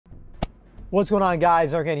What's going on,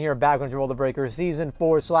 guys? Ironcane here, back on Roll the Breaker Season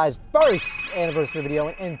 4/1st anniversary video.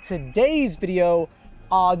 And in today's video,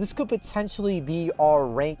 this could potentially be our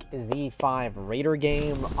rank Z5 Raider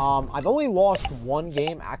game. I've only lost one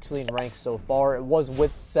game actually in rank so far. It was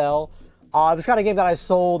with Cell. It was kind of a game that I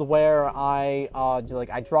sold where I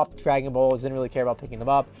dropped Dragon Balls, didn't really care about picking them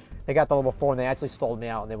up. They got the level 4 and they actually stole me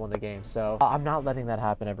out and they won the game. So I'm not letting that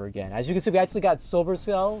happen ever again. As you can see, we actually got Silver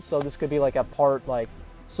Cell, so this could be like a part like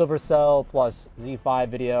Silver Cell plus Z5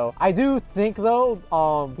 video. I do think though,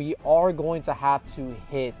 we are going to have to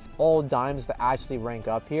hit all dimes to actually rank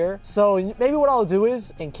up here. So maybe what I'll do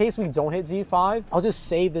is, in case we don't hit Z5, I'll just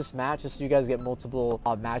save this match just so you guys get multiple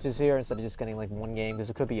matches here instead of just getting like one game, because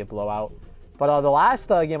it could be a blowout. But the last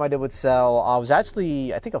game I did with Cell was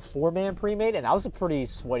actually, I think, a 4-man pre-made, and that was a pretty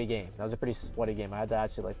sweaty game. That was a pretty sweaty game. I had to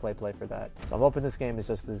actually like play for that. So I'm hoping this game is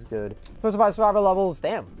just as good. First of all, survivor levels,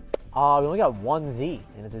 damn. We only got one Z,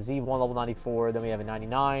 and it's a Z1 level 94. Then we have a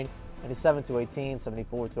 99, 97 to 18,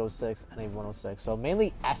 74 to 06, and a 106. So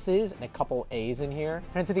mainly S's and a couple A's in here.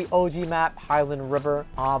 And into the OG map, Highland River.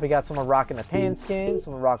 We got someone rocking the Pan skin,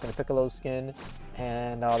 someone rocking the Piccolo skin,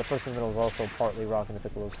 and the person in the middle is also partly rocking the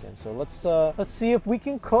Piccolo skin. So let's see if we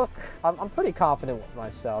can cook. I'm pretty confident with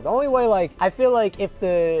myself. The only way, like, I feel like if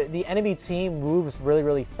the enemy team moves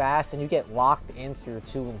really fast and you get locked into your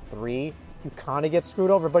 2 and 3, you kind of get screwed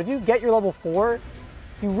over. But if you get your level 4,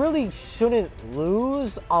 you really shouldn't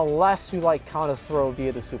lose unless you like kind of throw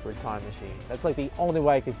via the super time machine. That's like the only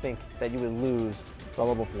way I could think that you would lose the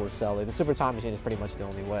level 4 Cell. The super time machine is pretty much the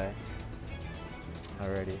only way.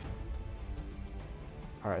 Alrighty.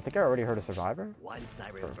 Alright, I think I already heard a survivor. Once I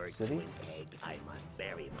revert to an egg, I must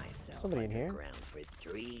bury myself. Somebody in here? For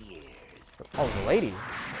 3 years. Oh, it's a lady.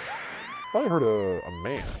 I thought I heard a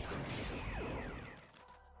man.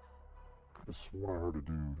 I sworn I heard a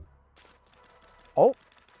dude. Oh.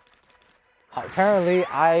 Apparently,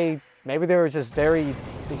 maybe they were just they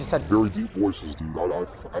just had very deep voices, dude.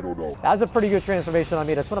 I don't know. That was a pretty good transformation on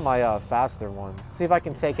me. That's one of my faster ones. Let's see if I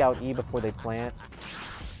can take out E before they plant.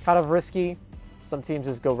 Kind of risky. Some teams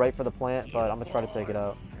just go right for the plant, but I'm gonna try to take it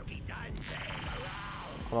out.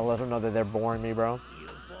 I'm gonna let them know that they're boring me, bro.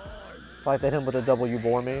 Like they hit him with a W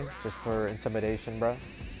bore me, just for intimidation, bro. You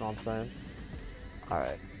know what I'm saying?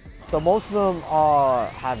 Alright. So most of them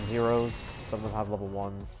have zeros. Some of them have level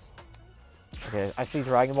 1s. Okay, I see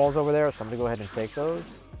Dragon Balls over there, so I'm gonna go ahead and take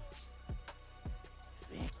those.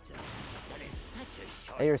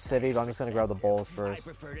 Hey, you're Civvy, but I'm just gonna grab the balls first.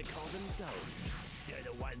 I prefer to call them goats. They're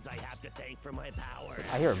the ones I have to thank for my power.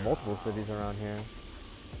 I hear multiple Civvies around here.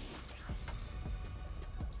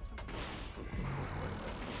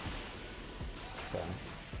 Okay.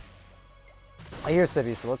 I hear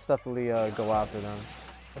Civvies, so let's definitely go after them.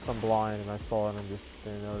 Unless I'm blind and I saw it and just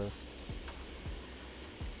didn't notice.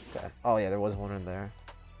 Okay. Oh yeah, there was one in there.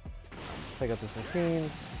 Let's take out these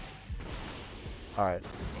machines. Alright.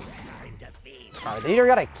 Alright, they either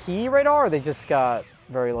got a key radar or they just got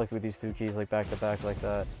very lucky with these 2 keys, like back to back like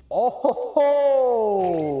that.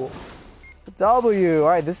 Oh! W!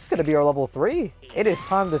 Alright, this is gonna be our level 3. It is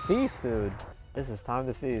time to feast, dude. This is time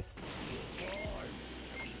to feast.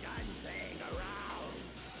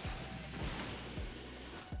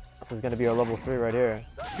 This is gonna be our level 3 right here.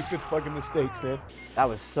 Good fucking mistakes, man. That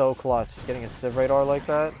was so clutch. Getting a Civ radar like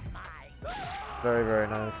that. Very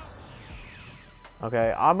nice.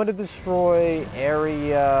 Okay, I'm gonna destroy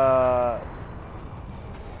area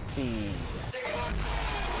C.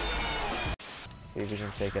 See if we can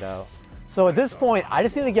take it out. So at this point, I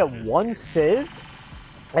just need to get 1 Civ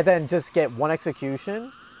and then just get 1 execution,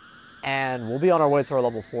 and we'll be on our way to our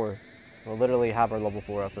level 4. We'll literally have our level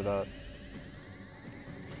 4 after that.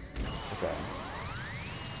 Okay.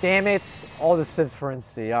 Damn it! All the Civs for in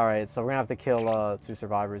C. Alright, so we're gonna have to kill 2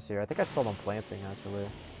 survivors here. I think I saw them planting, actually.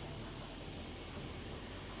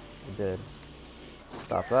 I did.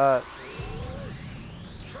 Stop that.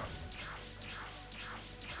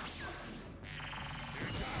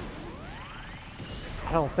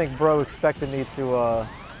 I don't think bro expected me to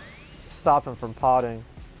stop him from potting.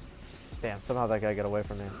 Damn, somehow that guy got away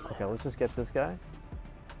from me. Okay, let's just get this guy.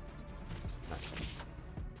 Nice.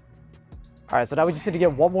 Alright, so now we just need to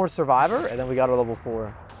get 1 more survivor, and then we got our level 4.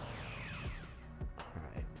 Alright.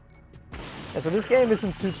 Yeah, so this game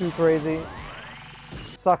isn't too crazy.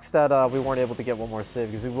 Sucks that we weren't able to get 1 more Civ,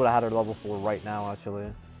 because we would have had our level 4 right now,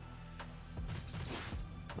 actually.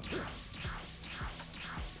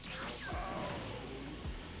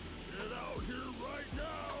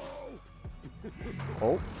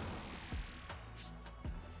 Oh.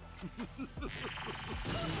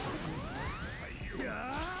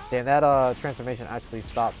 Damn, that transformation actually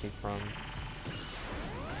stopped me from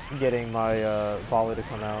getting my volley to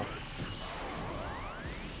come out.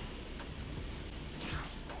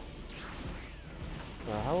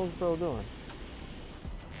 What the hell is bro doing?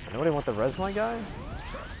 Nobody want the res my guy?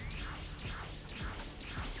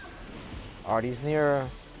 Alright, he's near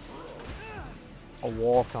a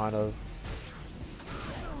wall, kind of.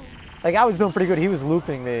 Like, I was doing pretty good. He was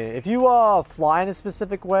looping me. If you fly in a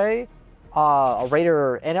specific way, a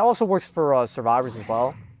raider, and it also works for survivors as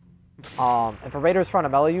well. If a raider is trying to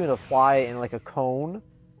melee you and to fly in like a cone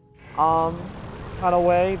kind of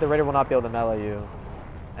way, the raider will not be able to melee you.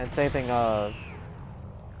 And same thing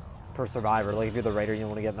for survivor. Like, if you're the raider and you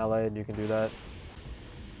want to get meleeed, you can do that.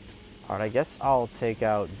 Alright, I guess I'll take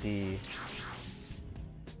out D.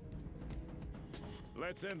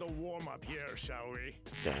 Let's end the warm-up here, shall we?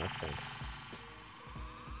 Damn, that stinks.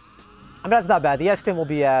 I mean, that's not bad. The S-Team will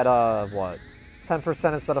be at, what?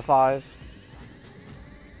 10% instead of 5?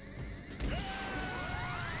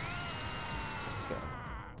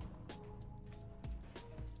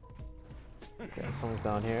 Okay, someone's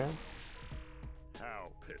down here. How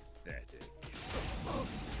pathetic.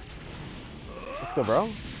 Let's go, bro.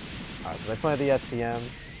 Alright, so they planted the STM.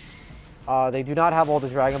 They do not have all the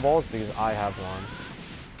Dragon Balls because I have one.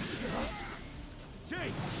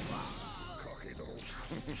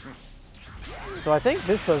 So I think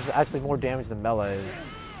this does actually more damage than melees.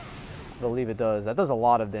 I believe it does. That does a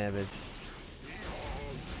lot of damage.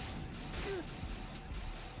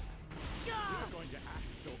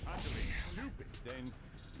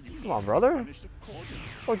 Come on, brother.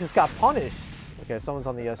 Oh, just got punished. Okay, someone's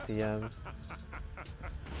on the STM.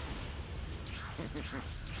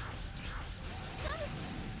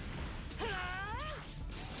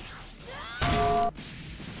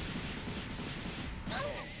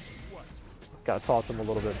 Gotta talk to him a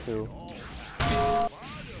little bit too. I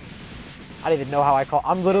didn't even know how I caught.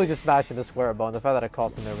 I'm literally just smashing the square button. The fact that I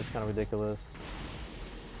caught him there was kind of ridiculous.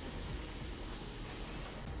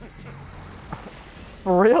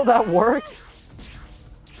 For real, that worked?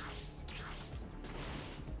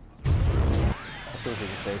 That's what you're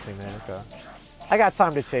facing, man. Okay. I got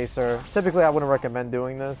time to chase her. Typically, I wouldn't recommend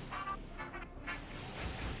doing this.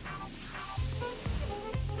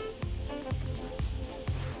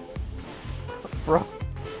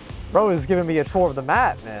 Bro is giving me a tour of the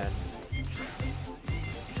map, man.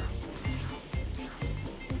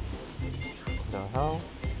 What the hell?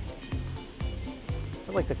 It's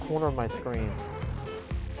at like the corner of my screen.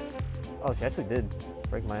 Oh, she actually did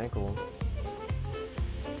break my ankle.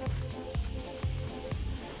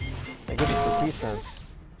 Thank goodness for T-Sense.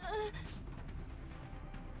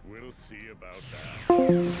 We'll see about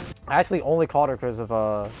that. I actually only caught her because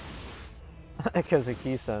of because of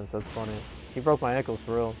key sense. That's funny. She broke my ankles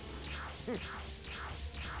for real.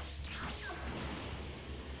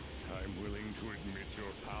 I'm willing to admit your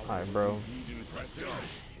power. Alright, bro. Indeed impressive.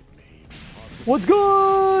 What's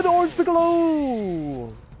good, Orange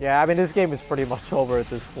Piccolo? Yeah, I mean, this game is pretty much over at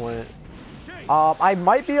this point. I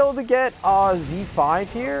might be able to get Z5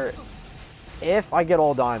 here if I get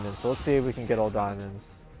all diamonds. So let's see if we can get all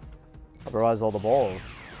diamonds. Bro has all the balls.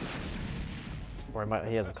 Or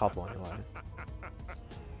he has a couple anyway.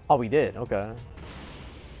 Oh, we did. Okay.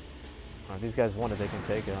 Alright, these guys wanted, they can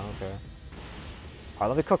take it. Okay. Alright,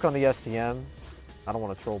 let me cook on the STM. I don't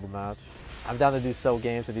want to troll the match. I'm down to do cell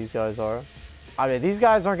games if these guys are. I mean, these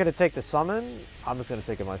guys aren't going to take the summon. I'm just going to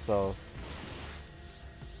take it myself.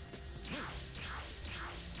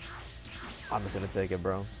 I'm just going to take it,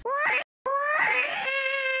 bro.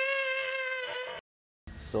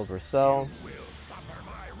 Silver cell.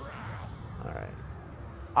 Alright.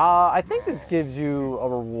 I think this gives you a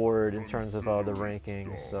reward in terms of the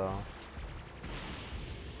rankings, so.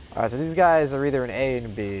 Alright, so these guys are either an A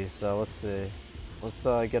and B, so let's see. Let's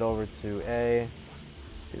get over to A.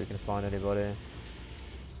 See if we can find anybody.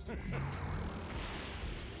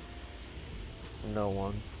 No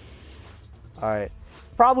one. Alright.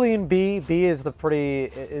 Probably in B. B is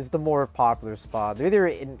the more popular spot. They're either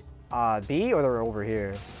in B or they're over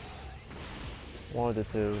here. One of the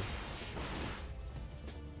two.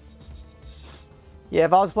 Yeah,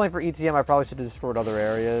 if I was playing for ETM, I probably should have destroyed other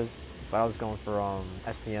areas. But I was going for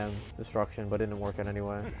STM destruction, but it didn't work out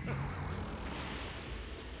anyway.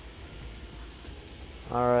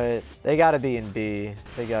 Alright, they gotta be in B.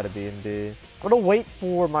 They gotta be in B. I'm gonna wait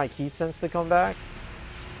for my key sense to come back.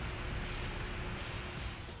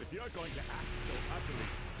 If you're going to act so utterly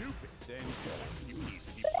stupid, then you need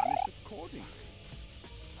to be punished accordingly.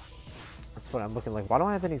 That's funny, I'm looking like, why don't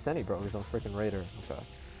I have any Zenny, bro? He's on freaking Raider. Okay.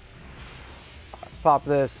 Let's pop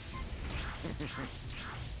this.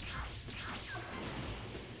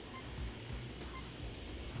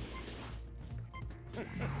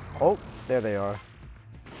 Oh, there they are.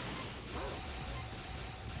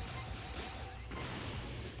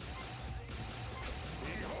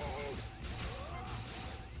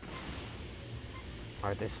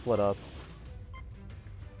 Alright, they split up.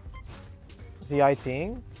 Is he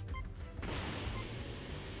ITing?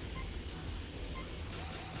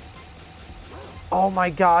 Oh my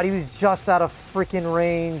god, he was just out of freaking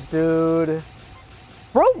range, dude.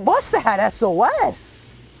 Bro must have had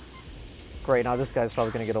SOS. Great, now this guy's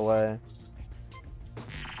probably gonna get away.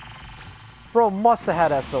 Bro must have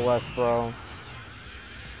had SOS, bro.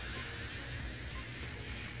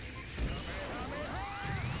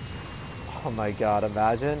 Oh my god,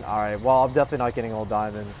 imagine. Alright, well, I'm definitely not getting all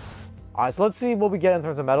diamonds. Alright, so let's see what we get in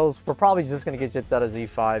terms of medals. We're probably just going to get gypped out of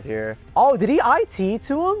Z5 here. Oh, did he IT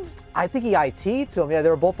to him? I think he IT to him. Yeah, they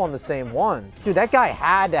were both on the same one. Dude, that guy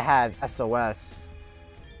had to have SOS.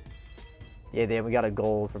 Yeah, damn, we got a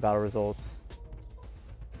gold for battle results.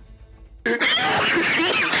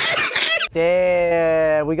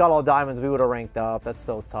 Damn, we got all diamonds. We would have ranked up. That's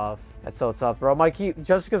so tough. That's so tough, bro.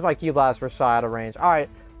 Just because my key blasts were shy out of range. Alright,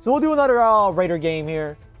 so we'll do another Raider game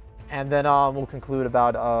here. And then we'll conclude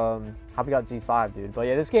about how we got Z5, dude. But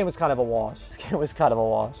yeah, this game was kind of a wash. This game was kind of a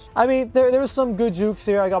wash. I mean, there was some good jukes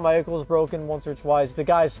here. I got my ankles broken once or twice. The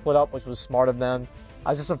guys split up, which was smart of them.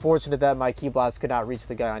 I was just unfortunate that my key blast could not reach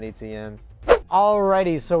the guy on ETM.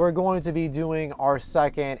 Alrighty, so we're going to be doing our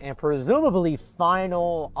second and presumably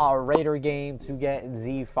final Raider game to get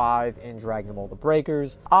Z5 in Dragon Ball The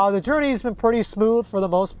Breakers. The journey's been pretty smooth for the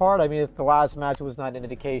most part. I mean, if the last match was not an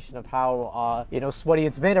indication of how, you know, sweaty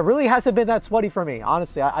it's been, it really hasn't been that sweaty for me.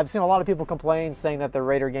 Honestly, I've seen a lot of people complain saying that the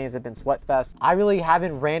Raider games have been sweat fest. I really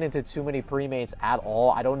haven't ran into too many pre-mates at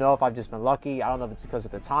all. I don't know if I've just been lucky. I don't know if it's because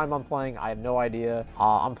of the time I'm playing. I have no idea.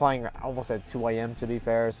 I'm playing almost at 2 a.m. to be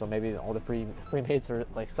fair, so maybe all the pre-mates are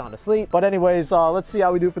like sound asleep. But anyways, let's see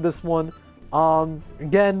how we do for this one.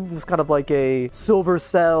 Again, this is kind of like a Silver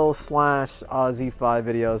Cell / Z5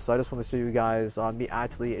 video, so I just want to show you guys me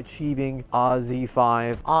actually achieving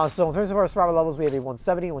Z5. So in terms of our survivor levels, we have a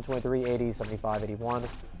 170, 123, 80, 75, 81,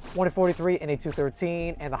 143, and a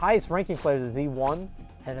 213, and the highest ranking player is Z1,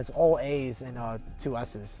 and it's all A's and 2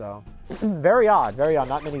 S's, so very odd,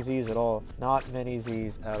 not many Z's at all. Not many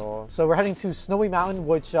Z's at all. So we're heading to Snowy Mountain,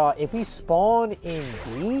 which if we spawn in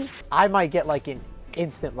D, I might get like an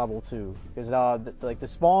instant level 2, because like the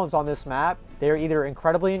spawns on this map, they're either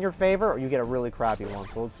incredibly in your favor or you get a really crappy one.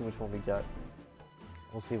 So let's see which one we get.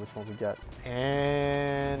 We'll see which one we get.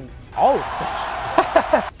 And oh,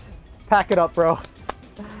 pack it up, bro.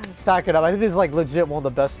 Pack it up. I think this is like legit one of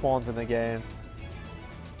the best spawns in the game.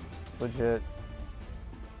 Legit.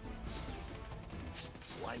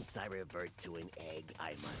 Once I revert to an egg,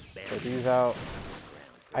 I must bury. Check these out.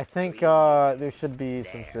 I think there should be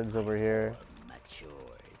some sibs over here.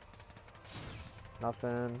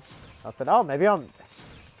 Nothing. Nothing. Oh, maybe I'm...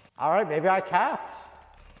 Alright, maybe I capped.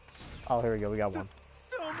 Oh, here we go. We got one.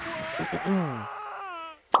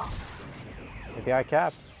 Maybe I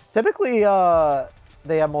capped. Typically,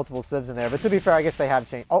 they have multiple sibs in there, but to be fair, I guess they have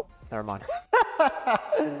changed. Oh, never mind.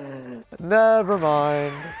 Never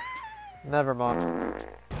mind. Never mind.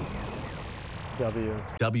 W.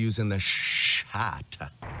 W's in the shot.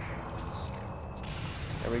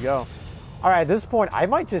 There we go. All right, at this point, I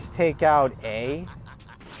might just take out A.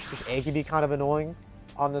 Because A can be kind of annoying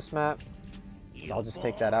on this map. So I'll just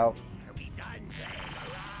take that out.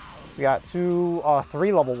 We got 3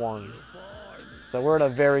 level 1s. So we're in a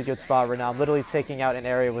very good spot right now. I'm literally taking out an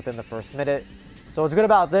area within the first minute. So what's good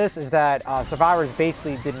about this is that survivors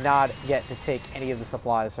basically did not get to take any of the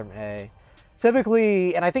supplies from A.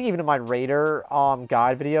 Typically, and I think even in my Raider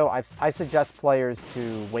guide video, I suggest players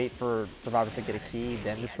to wait for survivors to get a key,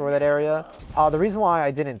 then destroy that area. The reason why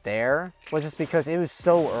I didn't there was just because it was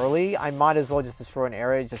so early, I might as well just destroy an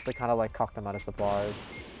area just to kind of like cuck them out of supplies.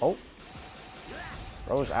 Oh.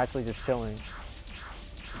 Bro was actually just chilling.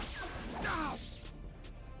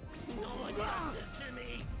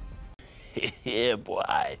 Yeah,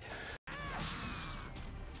 boy.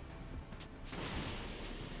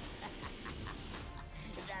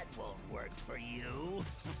 That won't work for you.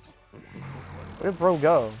 Where did bro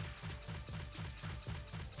go?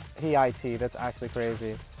 He IT. That's actually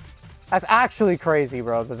crazy. That's actually crazy,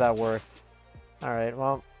 bro, that worked. Alright,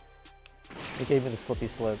 well. He gave me the slippy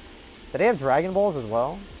slip. Did they have Dragon Balls as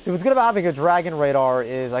well? See, what's good about having a Dragon Radar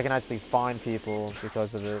is I can actually find people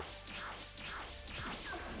because of it.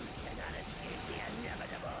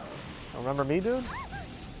 Remember me, dude?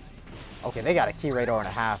 Okay, they got a key radar and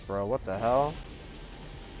a half, bro. What the hell?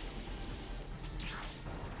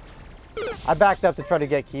 I backed up to try to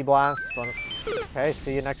get key blasts, but okay,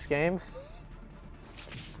 see you next game.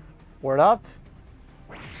 Word up.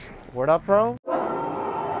 Word up, bro.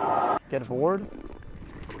 Get forward.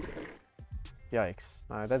 Yikes.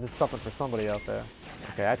 Alright, that did something for somebody out there.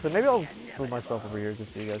 Okay, actually, maybe I'll move myself over here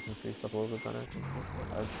just so you guys can see stuff a little bit better.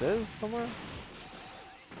 A sieve somewhere?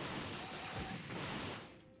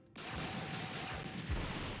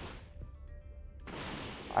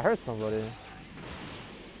 I heard somebody.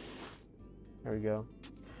 There we go.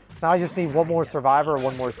 So now I just need one more survivor or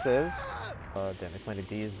one more civ. Damn, they planted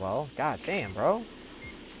D as well. God damn, bro.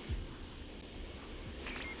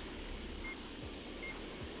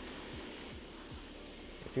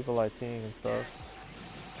 People like teeing and stuff.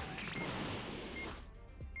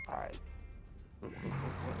 Alright.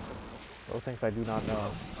 Those things I do not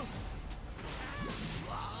know.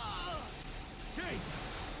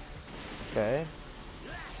 Okay.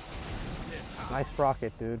 Nice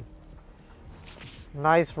rocket, dude.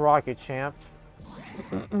 Nice rocket, champ.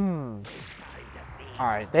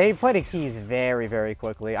 Alright, they planted keys very, very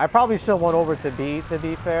quickly. I probably should have went over to B, to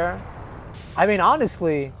be fair. I mean,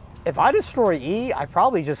 honestly, if I destroy E, I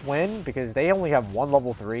probably just win because they only have one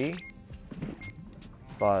level 3.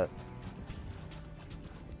 But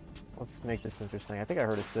let's make this interesting. I think I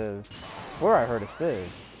heard a civ. I swear I heard a civ.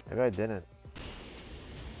 Maybe I didn't.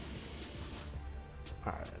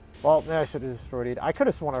 Alright. Well, maybe I should have destroyed it. I could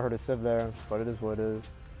have sworn I heard a civ there, but it is what it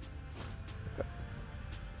is. Okay.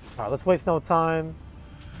 Alright, let's waste no time.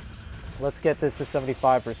 Let's get this to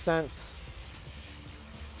 75%.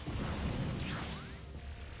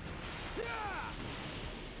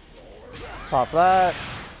 Let's pop that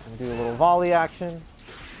and do a little volley action.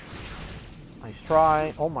 Nice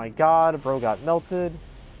try. Oh my god, bro got melted.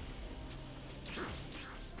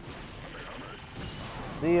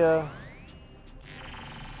 See ya.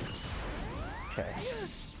 Okay.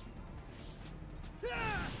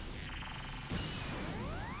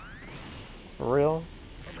 For real?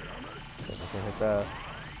 I can hit that.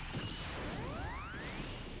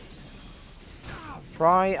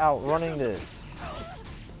 Try outrunning this.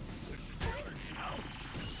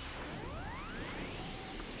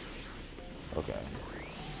 Okay.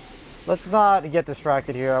 Let's not get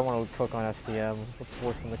distracted here. I want to cook on STM. Let's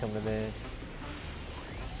force him to come to me.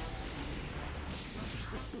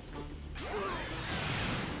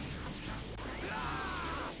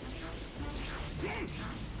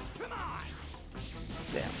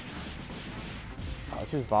 Damn.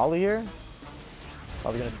 Let's use volley here.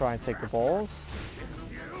 Probably gonna try and take the balls.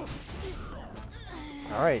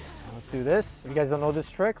 Alright, let's do this. If you guys don't know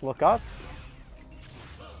this trick, look up.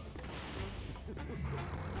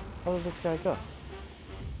 How did this guy go?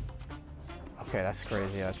 Okay, that's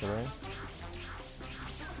crazy actually.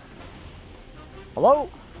 Hello?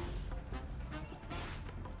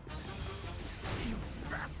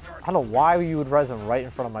 I don't know why you would res him right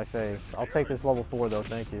in front of my face. I'll take this level 4 though,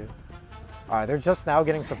 thank you. Alright, they're just now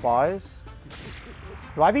getting supplies.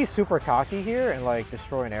 Do I be super cocky here and like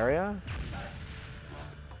destroy an area?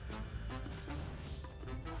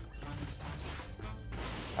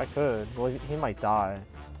 I could. Well, he might die.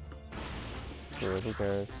 Screw it, who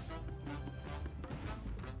cares?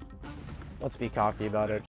 Let's be cocky about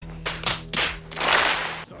it.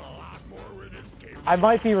 I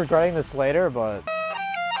might be regretting this later, but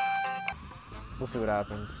we'll see what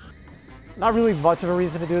happens. Not really much of a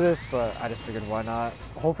reason to do this, but I just figured why not.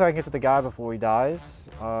 Hopefully I can get to the guy before he dies.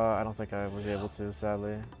 I don't think I was able to,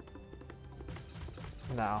 sadly.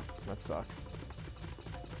 No, that sucks.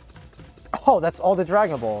 Oh, that's all the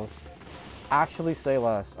Dragon Balls. Actually say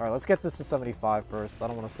less. Alright, let's get this to 75 first. I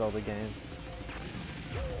don't want to sell the game.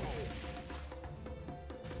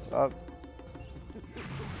 Up.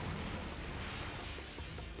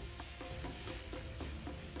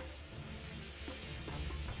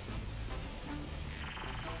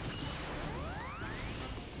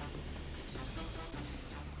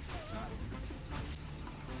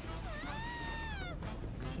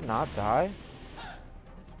 Should not die.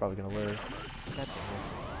 He's probably gonna lose. God damn it.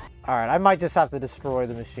 Alright, I might just have to destroy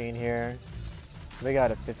the machine here. They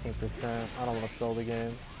got a 15%. I don't want to sell the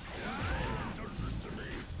game.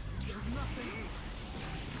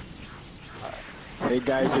 Hey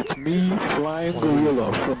guys, it's me, Flying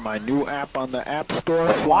Gorilla, from my new app on the App Store.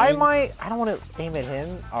 Why am I don't want to aim at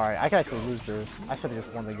him. Alright, I can actually lose this. I should have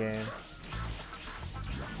just won the game.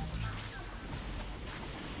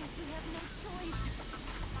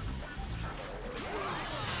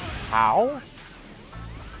 How?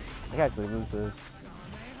 I can actually lose this.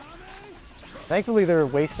 Thankfully they're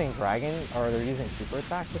wasting Dragon, or they're using Super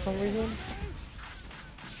Attack for some reason.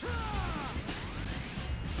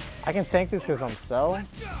 I can tank this because I'm Cell.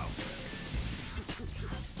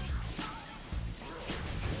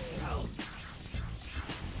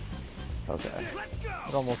 Okay.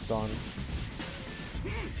 We're almost done.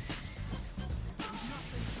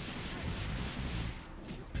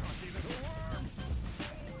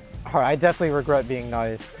 Alright, I definitely regret being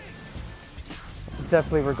nice.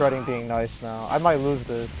 Definitely regretting being nice now. I might lose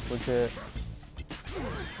this, legit.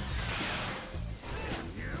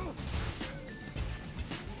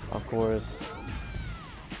 Of course.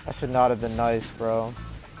 I should not have been nice, bro.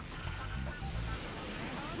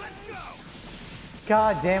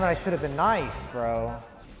 God damn it, I should have been nice, bro.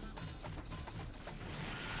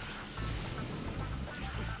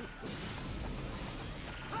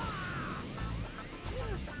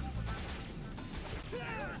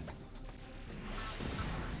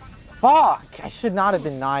 Fuck! I should not have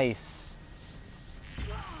been nice.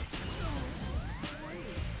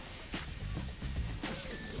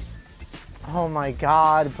 Oh my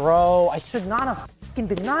god, bro. I should not have fucking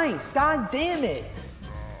been nice. God damn it.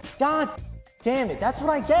 God damn it. That's what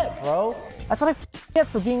I get, bro. That's what I get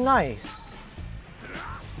for being nice.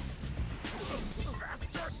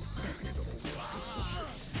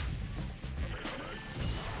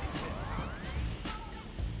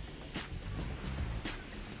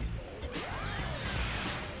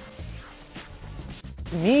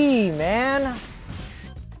 Me, man.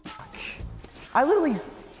 I literally...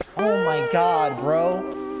 Oh my god,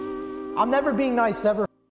 bro. I'm never being nice ever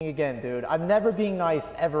again, dude. I'm never being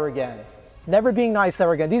nice ever again. Never being nice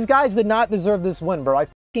ever again. These guys did not deserve this win, bro. I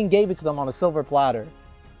fucking gave it to them on a silver platter.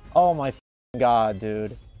 Oh my god,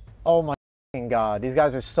 dude. Oh my god. These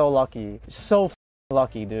guys are so lucky. So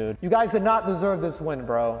lucky, dude. You guys did not deserve this win,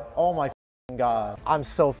 bro. Oh my god. I'm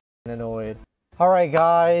so annoyed. Alright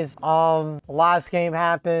guys, last game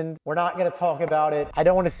happened. We're not gonna talk about it. I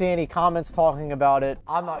don't want to see any comments talking about it.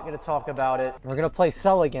 I'm not gonna talk about it. We're gonna play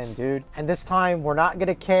Cell again, dude. And this time, we're not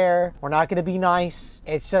gonna care. We're not gonna be nice.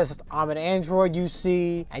 It's just, I'm an Android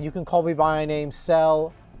UC, and you can call me by my name,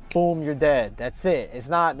 Cell. Boom, you're dead. That's it. It's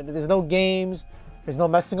not, there's no games. There's no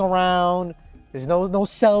messing around. There's no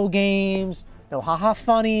Cell games. No haha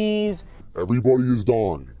funnies. Everybody is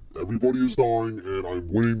dying. Everybody is dying, and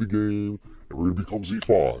I'm winning the game. And we're gonna become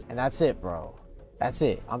Z5. And that's it, bro. That's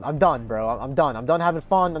it. I'm done, bro. I'm done. I'm done having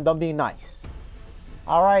fun. I'm done being nice.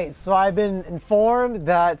 All right, so I've been informed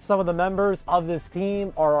that some of the members of this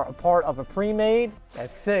team are a part of a pre-made.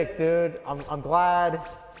 That's sick, dude. I'm glad.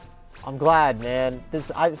 I'm glad, man.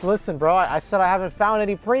 Listen, bro. I said I haven't found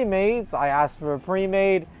any pre-mades. I asked for a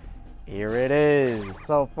pre-made. Here it is.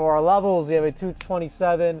 So for our levels, we have a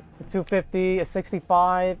 227, a 250, a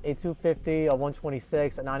 65, a 250, a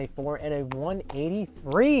 126, a 94, and a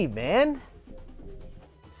 183, man.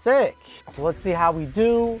 Sick. So let's see how we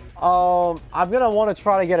do. I'm gonna want to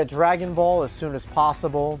try to get a Dragon Ball as soon as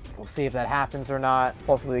possible. We'll see if that happens or not.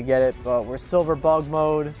 Hopefully we get it, but we're silver bug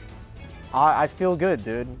mode. I feel good,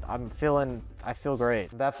 dude. I feel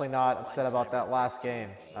great. I'm definitely not upset about that last game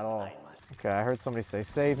at all. Okay, I heard somebody say,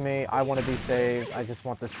 save me. I want to be saved. I just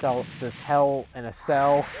want this hell in a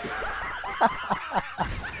cell.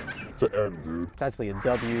 It's an end, dude. It's actually a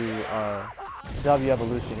W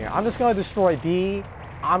evolution here. I'm just going to destroy B.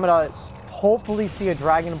 I'm going to hopefully see a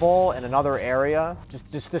Dragon Ball in another area.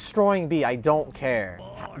 Just destroying B, I don't care.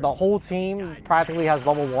 The whole team practically has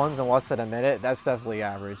level 1s in less than a minute. That's definitely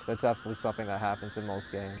average. That's definitely something that happens in most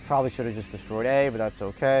games. Probably should have just destroyed A, but that's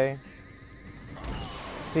okay.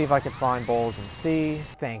 See if I can find balls in C.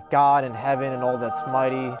 Thank God in heaven and all that's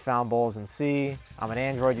mighty. Found balls in C. I'm an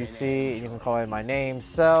Android UC. You can call it my name,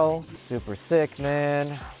 Cell. Super sick,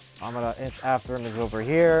 man. I'm gonna after him is over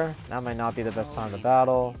here. That might not be the best time to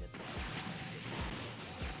battle.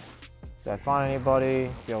 See if I find anybody.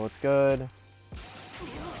 Yo, what's good?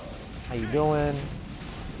 How you doing?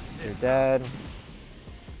 You're dead.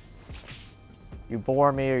 You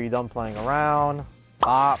bore me, or you done playing around?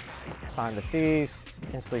 Bop. Time to feast.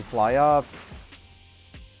 Instantly fly up.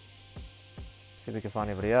 See if we can find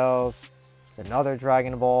anybody else. It's another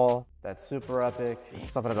Dragon Ball. That's super epic. It's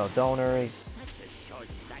something about donors.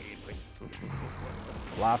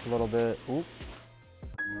 Laugh a little bit. Oop.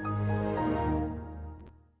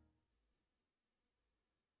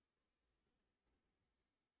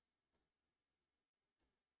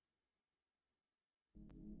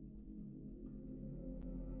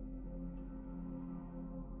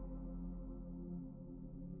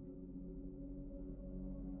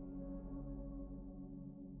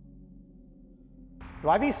 Do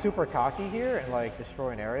I be super cocky here and like destroy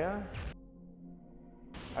an area?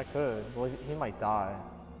 I could. Well, he might die.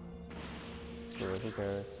 Screw it, who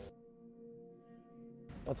cares?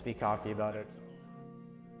 Let's be cocky about it.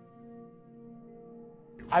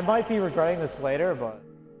 I might be regretting this later, but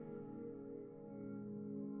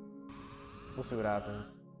we'll see what happens.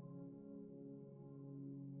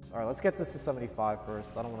 All right, let's get this to 75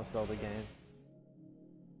 first. I don't want to sell the game.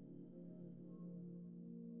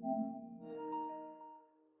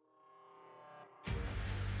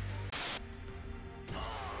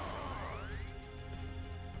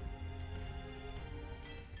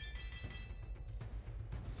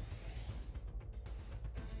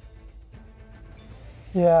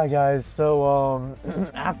 Yeah, guys, so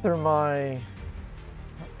after my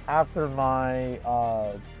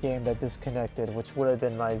game that disconnected, which would have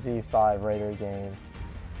been my Z5 Raider game,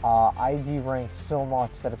 I deranked so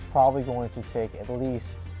much that it's probably going to take at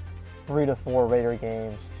least 3 to 4 Raider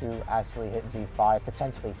games to actually hit Z5,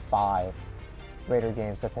 potentially 5 Raider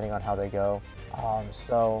games depending on how they go.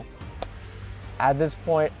 So at this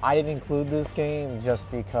point, I didn't include this game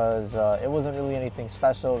just because it wasn't really anything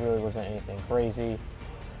special, it really wasn't anything crazy.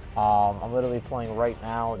 I'm literally playing right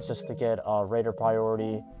now just to get Raider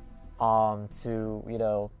priority to, you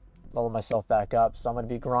know, level myself back up. So I'm going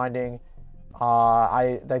to be grinding.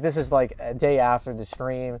 This is like a day after the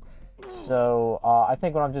stream. So I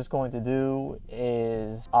think what I'm just going to do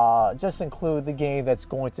is just include the game that's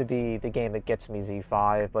going to be the game that gets me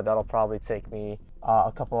Z5, but that'll probably take me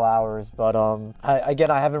a couple hours. But again,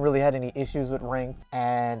 I haven't really had any issues with ranked,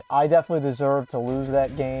 and I definitely deserve to lose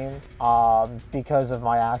that game because of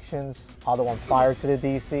my actions, although I'm prior to the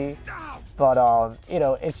DC. But you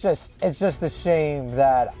know, it's just a shame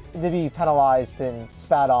that to be penalized and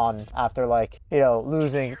spat on after, like, you know,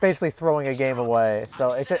 losing, basically throwing a game away.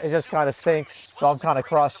 So it just kind of stinks. So I'm kind of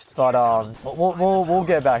crushed. But we'll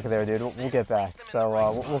get back there, dude. We'll get back.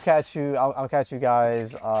 So we'll catch you. I'll catch you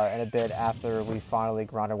guys in a bit after we finally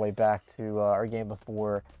grind our way back to our game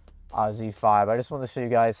before Z5. I just want to show you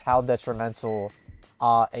guys how detrimental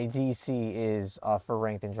a DC is for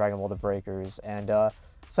ranked in Dragon Ball The Breakers. And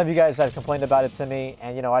some of you guys have complained about it to me,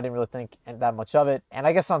 and, you know, I didn't really think that much of it. And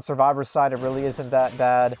I guess on Survivor's side, it really isn't that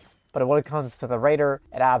bad. But when it comes to the Raider,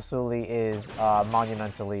 it absolutely is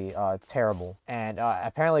monumentally terrible. And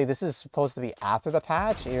apparently this is supposed to be after the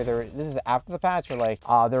patch. Either this is after the patch, or like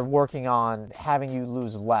they're working on having you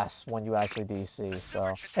lose less when you actually DC.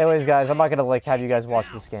 So anyways, guys, I'm not gonna like have you guys watch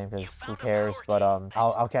this game because who cares. But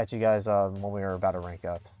I'll catch you guys when we're about to rank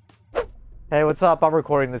up. Hey, what's up? I'm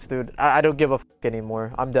recording this, dude. I don't give a f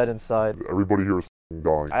anymore. I'm dead inside. Everybody here is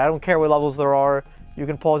dying. I don't care what levels there are. You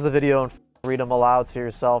can pause the video and read them aloud to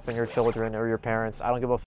yourself and your children or your parents. I don't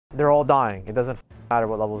give a f. They're all dying. It doesn't matter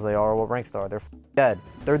what levels they are or what ranks they are. They're dead.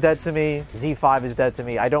 They're dead to me. Z5 is dead to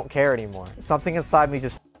me. I don't care anymore. Something inside me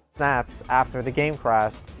just snaps after the game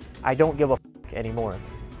crashed. I don't give a f anymore.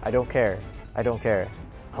 I don't care. I don't care.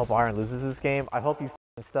 I hope Iron loses this game. I hope you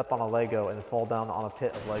step on a Lego and fall down on a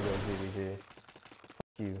pit of Legos, GGG.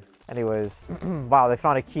 Fuck you. Anyways, wow, they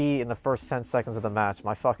found a key in the first 10 seconds of the match.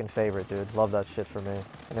 My fucking favorite, dude. Love that shit for me.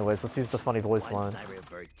 Anyways, let's use the funny voice line. Once I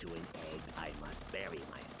revert to an egg, I must bury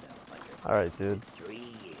myself under Alright, dude. 3 years.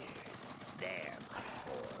 There, my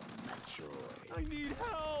form matures. I need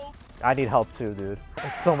help. I need help too, dude.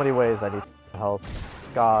 In so many ways, I need help.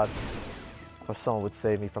 God. If someone would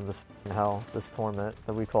save me from this hell, this torment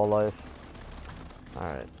that we call life.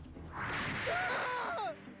 Alright.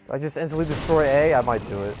 I just instantly destroy A? I might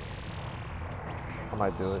do it. I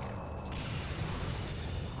might do it.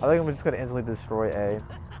 I think I'm just gonna instantly destroy A.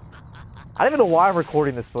 I don't even know why I'm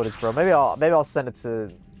recording this footage, bro. Maybe I'll send it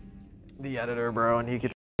to the editor, bro, and he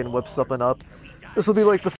could f***ing whip something up. This will be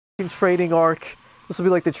like the f***ing training arc. This will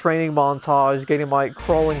be like the training montage, getting my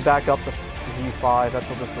crawling back up the Z5. That's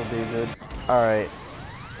what this will be, dude. Alright.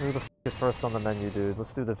 Who the f is first on the menu, dude?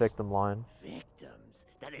 Let's do the victim line. Victims.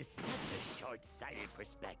 That is such a short-sighted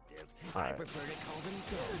perspective. Alright. I prefer to call them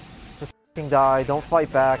dead. Just f***ing die. Don't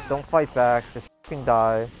fight back. Don't fight back. Just f***ing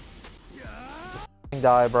die. Just f***ing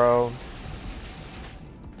die, bro.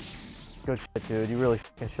 Good shit, dude. You really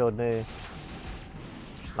f***ing showed me.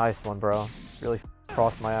 Nice one, bro. Really f***ing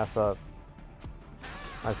crossed my ass up.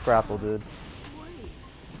 Nice grapple, dude.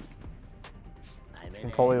 You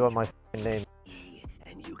can call me by my f***ing name.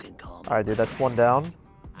 Alright, dude, that's one down.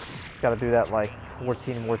 Just gotta do that like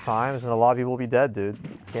 14 more times and the lobby will be dead, dude.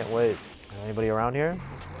 Can't wait. Anybody around here?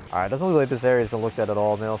 Alright, doesn't look like this area's been looked at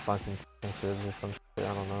all. Maybe I'll find some civs or some shit.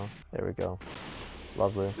 I don't know. There we go.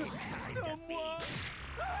 Lovely.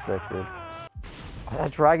 Sick, dude.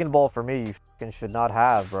 That Dragon Ball for me, you fucking should not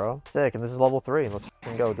have, bro. Sick, and this is level 3. Let's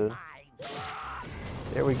fucking go, dude.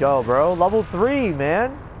 Here we go, bro. Level 3,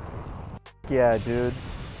 man. Yeah, dude.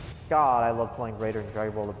 God, I love playing Raider and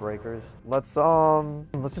Dragon Ball The Breakers. Let's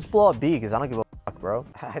just blow up B, because I don't give a fuck, bro.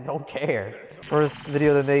 I don't care. First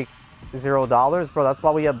video to make $0, bro. That's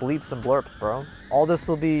why we have bleeps and blurps, bro. All this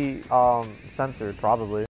will be censored,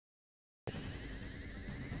 probably.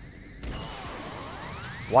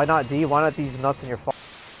 Why not D? Why not these nuts in your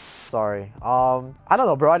Sorry. I don't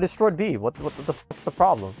know, bro. I destroyed B. What the fuck's the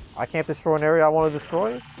problem? I can't destroy an area I want to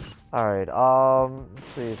destroy? Alright, let's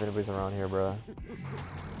see if anybody's around here, bro.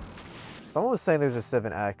 Someone was saying there's a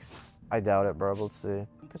 7X. I doubt it, bro, but let's see. I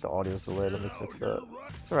think the audio's delayed. Let me fix that.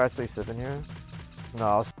 Is there actually 7 here? No,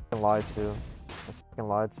 I was fucking lied to. I was fucking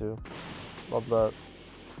lied to. Love that.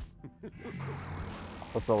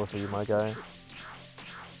 What's over for you, my guy?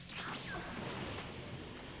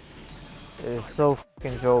 It is so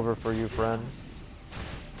fucking over for you, friend.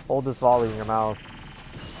 Hold this volley in your mouth.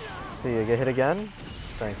 See you get hit again?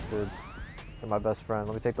 Thanks, dude. You're my best friend.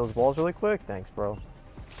 Let me take those balls really quick. Thanks, bro.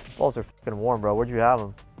 Balls are fucking warm, bro. Where'd you have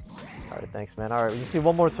them? Alright, thanks, man. Alright, we just need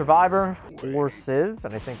one more survivor or Civ,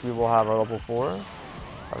 and I think we will have our level 4.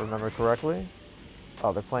 If I remember correctly.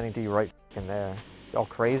 Oh, they're planning D right fucking there. Y'all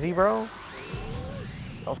crazy, bro?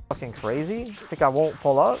 Y'all fucking crazy? Think I won't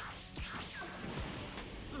pull up?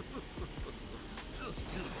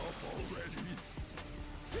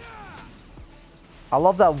 I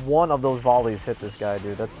love that one of those volleys hit this guy,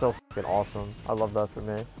 dude. That's so fucking awesome. I love that for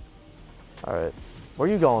me. Alright. Where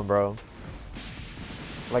you going, bro?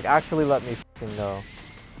 Like, actually let me fucking know.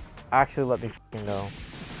 Actually let me fucking know.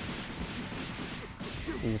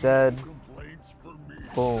 He's dead.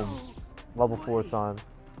 Boom. Level 4 time.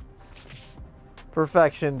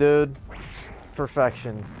 Perfection, dude.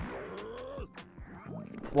 Perfection.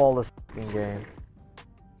 Flawless fucking game.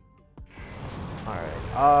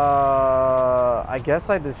 Alright. I guess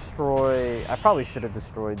I probably should have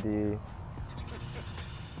destroyed D.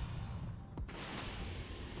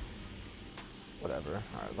 Whatever.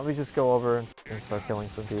 Alright, let me just go over and start killing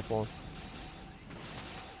some people.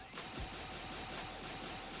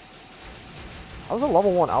 I was a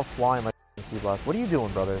level 1 out flying my key blast. What are you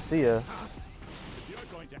doing, brother? See ya. If you're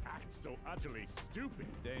going to act so utterly stupid,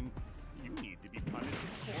 then you need to be punished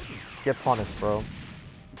accordingly. Get punished, bro.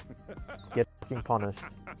 Get fucking punished.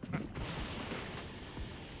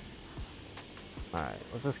 Alright,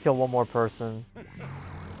 let's just kill one more person.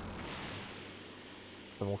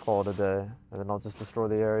 Then we'll call it a day. And then I'll just destroy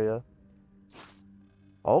the area.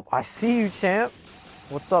 Oh, I see you, champ.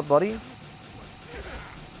 What's up, buddy?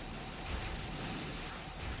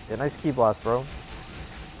 Yeah, nice key blast, bro.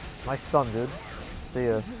 Nice stun, dude. See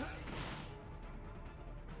ya.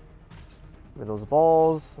 Give me those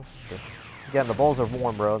balls. Again, the balls are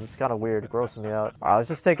warm, bro. It's kind of weird. Grossing me out. Alright, let's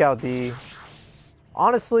just take out D.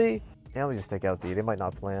 Honestly, yeah, let me just take out D. They might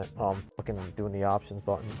not plant. Oh, I'm fucking doing the options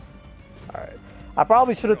button. Alright. I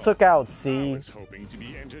probably should have took out C.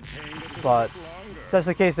 But just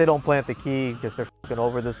in case they don't plant the key, because they're fucking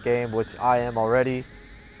over this game, which I am already,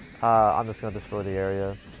 I'm just going to destroy the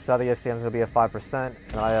area. So the STM is going to be at 5%,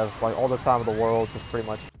 and I have like all the time in the world to pretty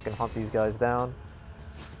much fucking hunt these guys down.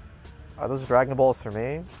 Are those Dragon Balls for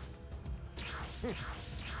me? Let's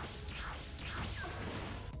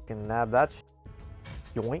fucking nab that shit.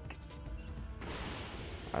 Yoink.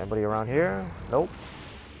 Anybody around here? Nope.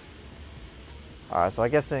 Alright, so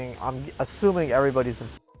I'm assuming everybody's in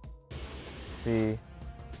C.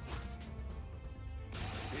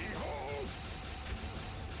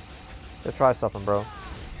 Go try something, bro.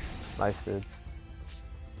 Nice, dude.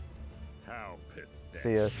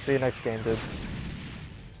 See ya. See you next game, dude.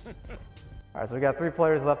 Alright, so we got 3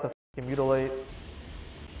 players left to fucking mutilate.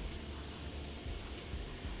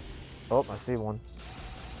 Oh, I see one.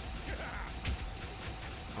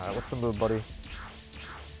 Alright, what's the move, buddy?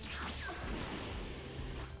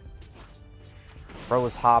 Bro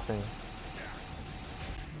was hopping.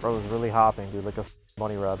 Bro was really hopping, dude, like a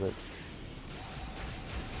bunny rabbit.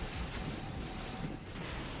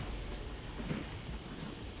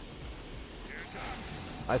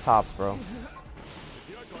 Nice hops, bro.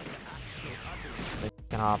 Nice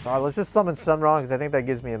hops. Alright, let's just summon Sunron because I think that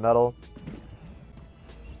gives me a medal.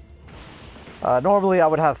 Normally I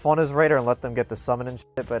would have fun as Raider and let them get the summon and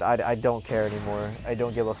shit, but I don't care anymore. I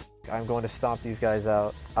don't give a f. I'm going to stomp these guys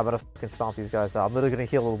out. I'm gonna fucking stomp these guys out. I'm literally gonna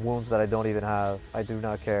heal the wounds that I don't even have. I do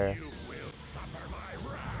not care.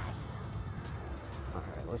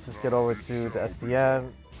 Alright, let's just get over to the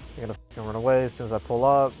SDM. You're gonna fucking run away as soon as I pull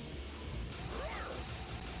up.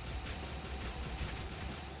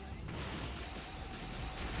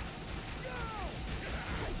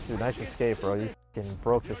 Dude, nice escape, bro. You fucking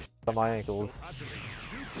broke the shit on my ankles.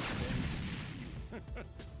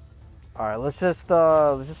 Alright, let's just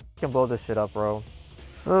fucking blow this shit up, bro.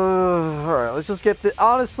 Alright, let's just get the...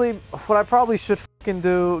 Honestly, what I probably should fucking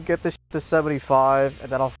do, get this shit to 75,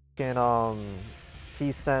 and then I'll fucking,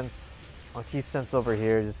 key sense... I'll key sense over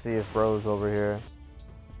here, just see if bro's over here.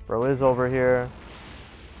 Bro is over here.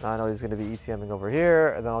 Now I know he's gonna be ETMing over here,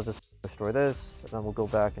 and then I'll just Destroy this, and then we'll go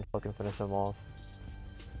back and fucking finish them off.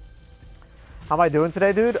 How am I doing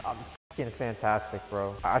today, dude? I'm fucking fantastic,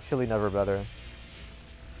 bro. Actually, never better.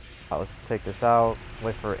 Alright, let's just take this out.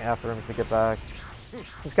 Wait for after-rims to get back.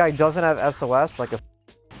 This guy doesn't have SOS, like a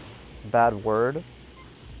bad word.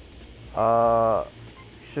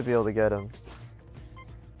 Should be able to get him.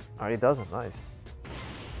 Alright, he doesn't. Nice.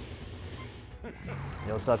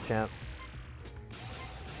 Yo, what's up, champ?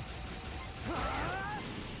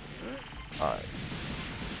 Alright.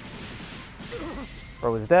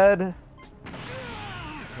 Bro is dead.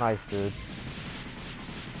 Nice, dude.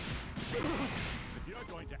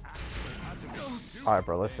 Alright,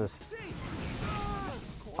 bro, let's just...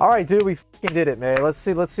 Alright, dude, we fucking did it, man. Let's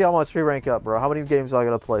see how much we rank up, bro. How many games do I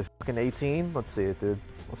gotta play? Fucking 18? Let's see it, dude.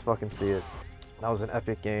 Let's fucking see it. That was an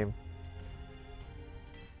epic game.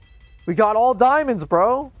 We got all diamonds,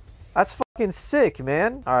 bro. That's fucking sick,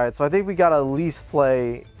 man. Alright, so I think we gotta at least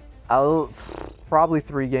play probably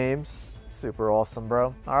 3 games. Super awesome,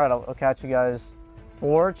 bro. Alright, I'll catch you guys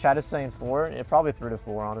 4. Chat is saying 4. Yeah, probably 3 to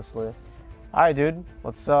 4, honestly. Alright, dude.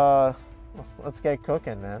 Let's get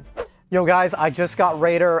cooking, man. Yo, guys, I just got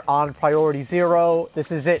Raider on priority 0.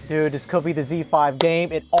 This is it, dude. This could be the Z5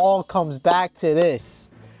 game. It all comes back to this.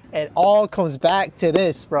 It all comes back to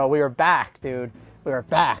this, bro. We are back, dude. We are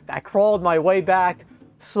back. I crawled my way back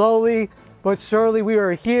slowly, but surely we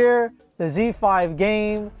are here. The Z5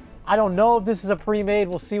 game. I don't know if this is a pre-made.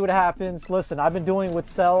 We'll see what happens. Listen, I've been doing with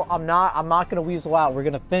Cell. I'm not gonna weasel out. We're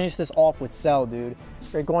gonna finish this off with Cell, dude.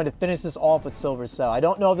 We're going to finish this off with Silver Cell. I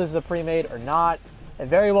don't know if this is a pre-made or not. It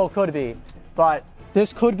very well could be, but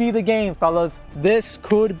this could be the game, fellas. This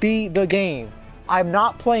could be the game. I'm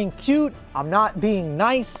not playing cute. I'm not being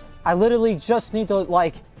nice. I literally just need to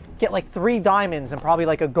like get like 3 diamonds and probably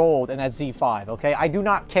like a gold in that Z5, okay? I do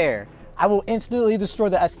not care. I will instantly destroy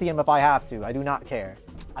the STM if I have to. I do not care.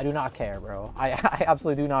 I do not care, bro. I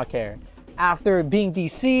absolutely do not care. After being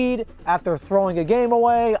DC'd, after throwing a game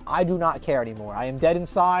away, I do not care anymore. I am dead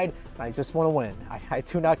inside, and I just want to win. I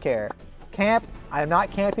do not care. Camp, I am not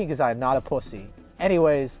camping because I am not a pussy.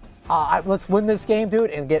 Anyways, let's win this game, dude,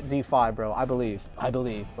 and get Z5, bro. I believe.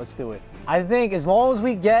 Let's do it. I think as long as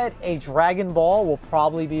we get a Dragon Ball, we'll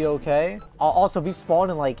probably be okay. I'll also be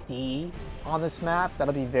spawned in like D on this map.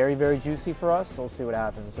 That'll be very, very juicy for us. So we'll see what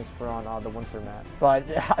happens since we're on the winter map. But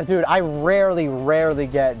dude, I rarely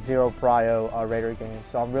get 0 prio Raider games.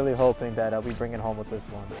 So I'm really hoping that we bring it home with this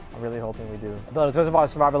one. I'm really hoping we do. But in terms of our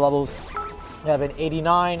survivor levels, we have an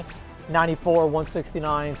 89, 94,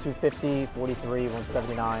 169, 250, 43,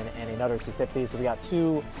 179, and another 250. So we got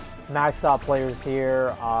 2 maxed out players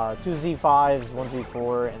here, 2 Z5s, 1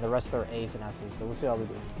 Z4, and the rest are A's and S's. So we'll see how we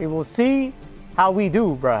do. We will see how we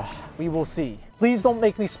do, bruh. We will see. Please don't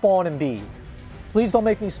make me spawn in B. Please don't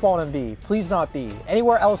make me spawn in B. Please not B.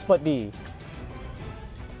 Anywhere else but B.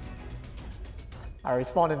 Alright, we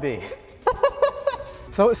spawned in B.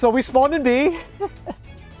 So we spawned in B.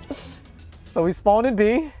 So we spawned in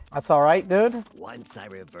B. That's alright, dude. Once I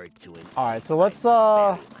revert to an Alright, so let's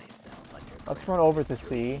run over to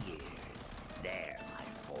C.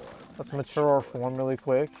 Let's mature our form really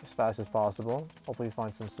quick, as fast as possible. Hopefully we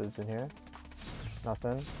find some suits in here.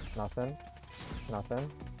 Nothing, nothing,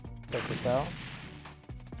 nothing. Take this out.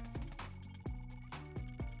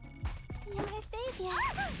 You want to save you?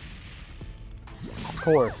 Of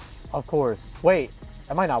course, of course. Wait,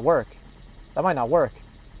 that might not work. That might not work.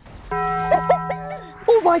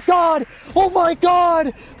 Oh my god! Oh my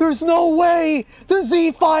god! There's no way! The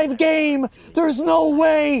Z5 game! There's no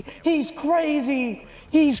way! He's crazy!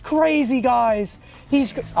 He's crazy, guys!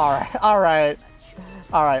 Alright.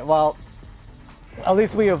 Well, at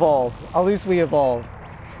least we evolved. At least we evolved.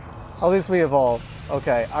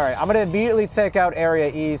 Okay, alright. I'm gonna immediately take out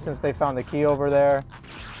Area E since they found the key over there.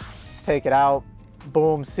 Just take it out.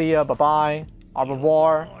 Boom, see ya, bye-bye. Au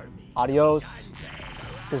revoir. Adios.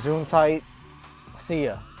 Gesundheit. See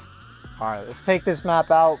ya. Alright, let's take this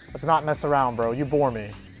map out. Let's not mess around, bro. You bore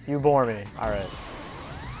me. Alright.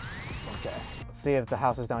 Okay. Let's see if the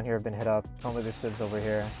houses down here have been hit up. Only there's civs over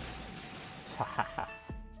here.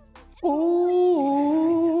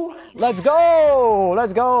 Ooh! Let's go!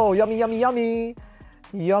 Yummy.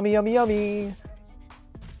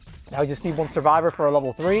 Now we just need 1 survivor for a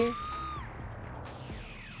level 3.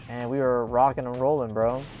 And we are rocking and rolling,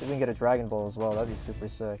 bro. See if we can get a Dragon Ball as well. That'd be super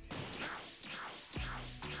sick.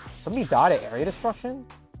 Somebody died at area destruction?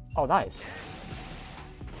 Oh, nice.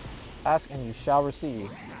 Ask and you shall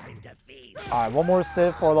receive. Alright, 1 more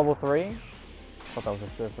Civ for level 3. Thought that was a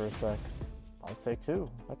Civ for a sec. I'll take 2.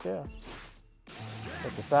 Heck yeah. Let's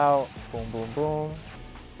take this out. Boom, boom, boom.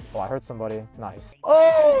 Oh, I heard somebody. Nice.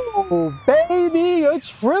 Oh, baby, a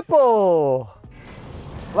triple.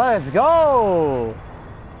 Let's go.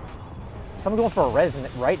 Someone going for a res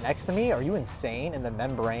right next to me? Are you insane? In the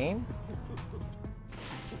membrane?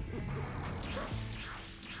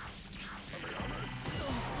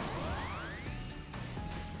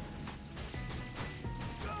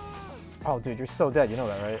 Oh, dude, you're so dead. You know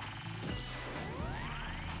that, right?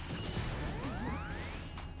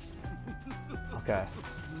 Okay.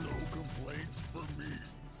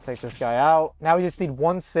 Let's take this guy out. Now we just need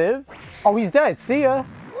one civ. Oh, he's dead. See ya.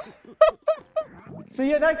 See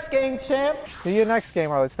you next game, champ. See you next game.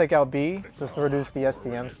 All right, let's take out B just to reduce the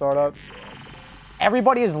STM startup.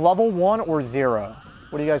 Everybody is level 1 or 0.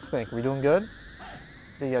 What do you guys think? Are we doing good?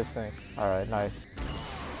 What do you guys think? All right, nice.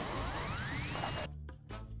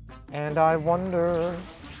 And I wonder...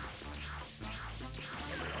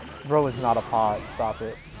 Bro is not a pod. Stop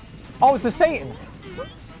it. Oh, it's the Satan!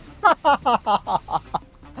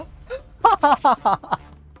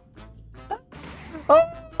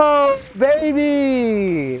 Oh,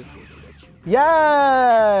 baby!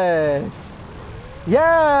 Yes!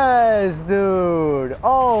 Yes, dude!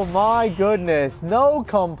 Oh my goodness. No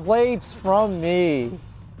complaints from me.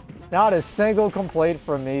 Not a single complaint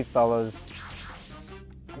from me, fellas.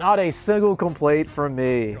 Not a single complaint from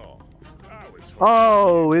me.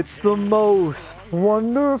 Oh, it's the most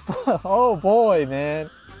wonderful. Oh boy, man.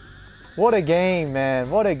 What a game, man.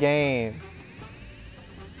 What a game.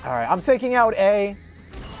 Alright, I'm taking out A.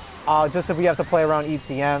 Just if we have to play around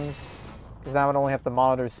ETMs. Because now I would only have to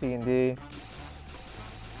monitor C and D.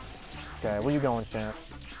 Okay, where you going, champ?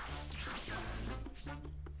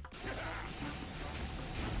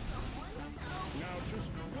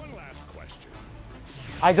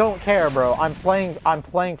 I don't care, bro. I'm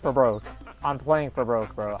playing for broke. I'm playing for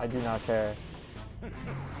broke, bro. I do not care.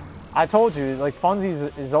 I told you, like,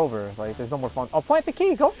 funsies is over. Like, there's no more fun. Oh, plant the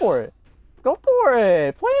key. Go for it. Go for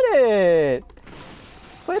it. Plant it.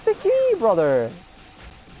 Plant the key, brother.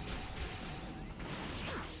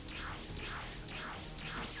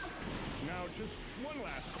 Now, just one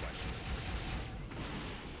last question.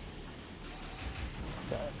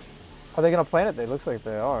 Okay. Are they gonna plant it? It looks like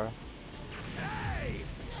they are.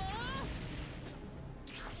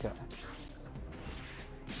 Okay.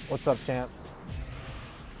 What's up, champ?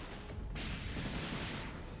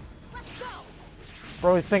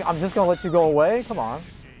 Bro, you think I'm just gonna let you go away? Come on.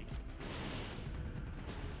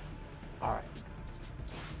 Alright.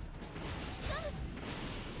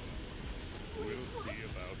 We'll see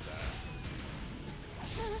about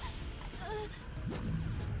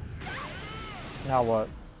that. Now what?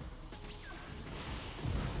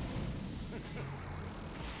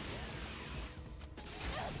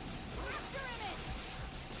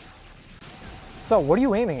 So, what are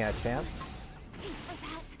you aiming at, champ?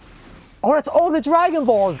 Oh, that's all the Dragon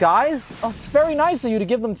Balls, guys! Oh, it's very nice of you to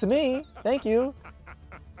give them to me. Thank you.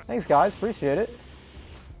 Thanks, guys. Appreciate it.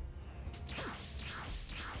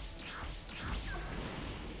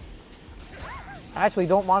 I actually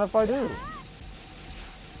don't mind if I do.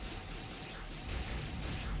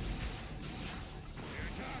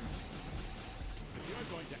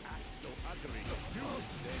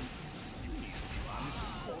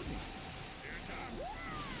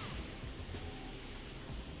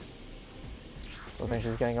 Still think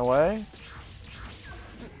she's getting away?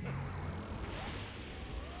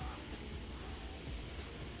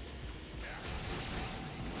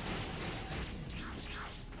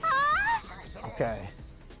 Okay.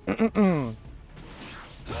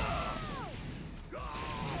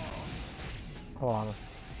 Hold on.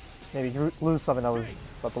 Maybe lose something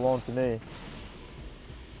that belonged to me.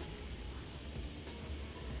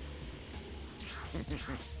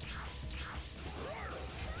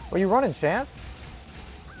 Where you running, champ?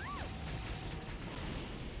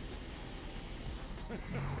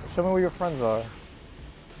 Show me where your friends are.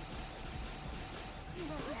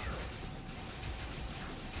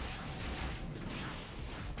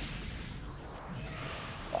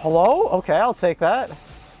 Hello? Okay, I'll take that.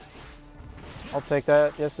 I'll take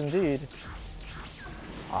that. Yes, indeed.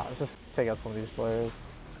 Let's just take out some of these players.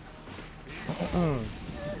 If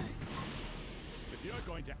you're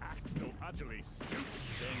going to act so utterly stupid,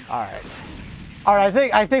 then... Alright.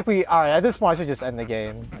 Alright, I think we... Alright, at this point I should just end the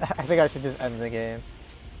game. I think I should just end the game.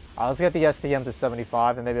 Let's get the STM to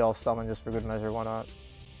 75, and maybe I'll summon just for good measure. Why not?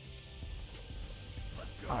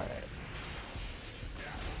 Alright.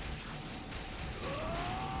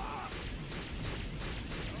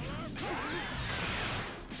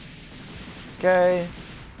 Okay.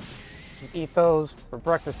 Eat those for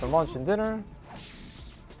breakfast and lunch and dinner.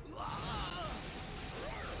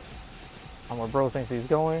 I'm where bro thinks he's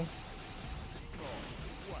going.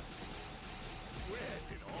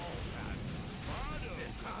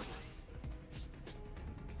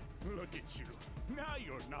 Look at you. Now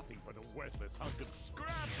you're nothing but a worthless hunk of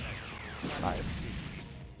scrap. Nice.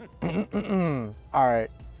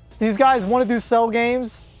 Alright. These guys want to do cell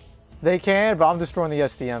games. They can, but I'm destroying the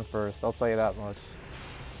STM first. I'll tell you that much.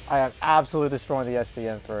 I am absolutely destroying the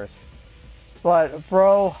STM first. But,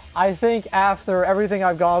 bro, I think after everything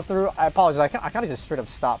I've gone through, I apologize. I kind of just straight up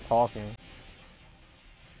stopped talking.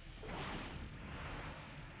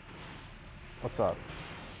 What's up?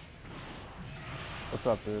 What's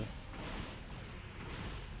up, dude?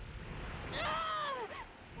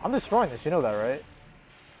 I'm destroying this. You know that, right?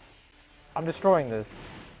 I'm destroying this.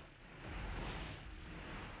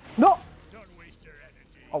 No! Don't waste your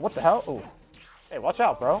energy. Oh, what the hell? Oh. Hey, watch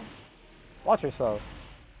out, bro. Watch yourself.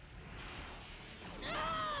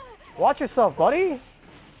 Watch yourself, buddy. You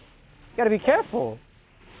gotta be careful.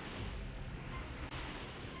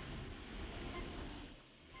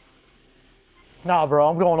 Nah, bro,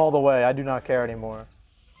 I'm going all the way. I do not care anymore.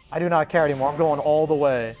 I do not care anymore. I'm going all the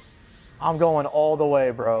way. I'm going all the way,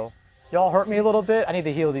 bro. Y'all hurt me a little bit. I need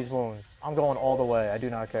to heal these wounds. I'm going all the way. I do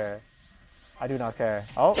not care. I do not care.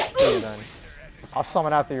 Oh, see you then. I'll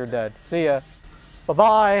summon after you're dead. See ya.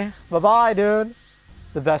 Bye-bye. Bye-bye, dude.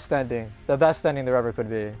 The best ending. The best ending there ever could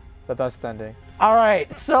be. The best ending.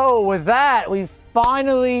 Alright, so with that, we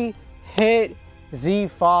finally hit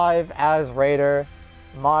Z5 as Raider.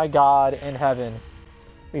 My God in heaven.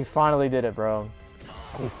 We finally did it, bro.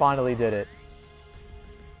 We finally did it.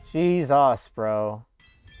 Jesus, bro.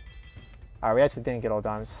 Alright, we actually didn't get all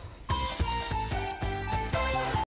dimes.